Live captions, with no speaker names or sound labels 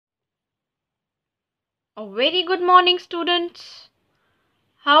A very good morning, students.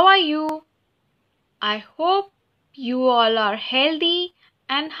 How are you? I hope you all are healthy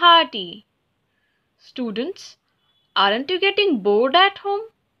and hearty. Students, aren't you getting bored at home?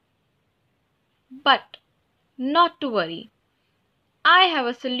 But not to worry. I have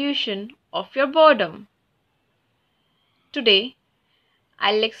a solution of your boredom. Today,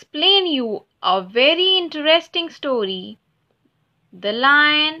 I'll explain you a very interesting story, The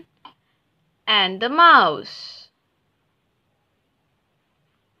Lion and the Mouse.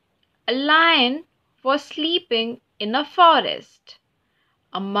 A lion was sleeping in a forest.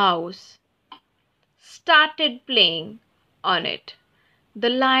 A mouse started playing on it. The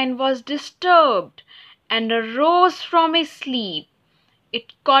lion was disturbed and arose from his sleep.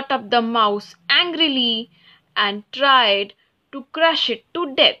 It caught up the mouse angrily and tried to crush it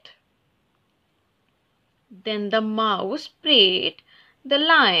to death. Then the mouse prayed the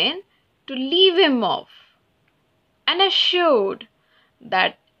lion to leave him off and assured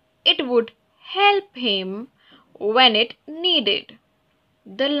that it would help him when it needed.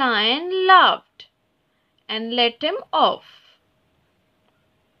 The lion laughed and let him off.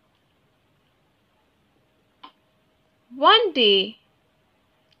 One day,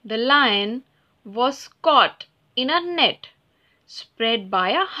 the lion was caught in a net spread by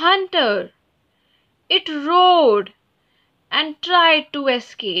a hunter. It roared and tried to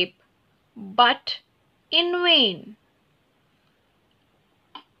escape, but in vain.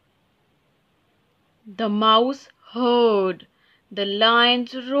 The mouse heard the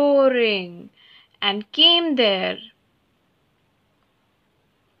lion's roaring and came there.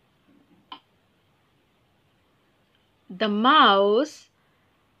 The mouse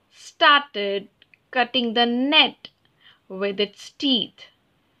started cutting the net with its teeth.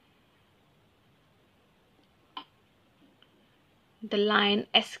 The lion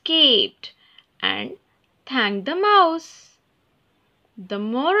escaped and thanked the mouse. The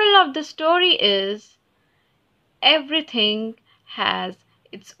moral of the story is everything has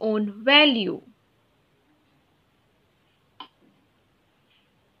its own value.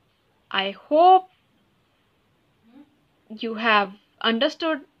 I hope you have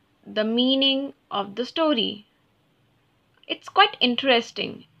understood the meaning of the story. It's quite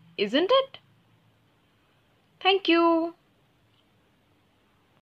interesting, isn't it? Thank you.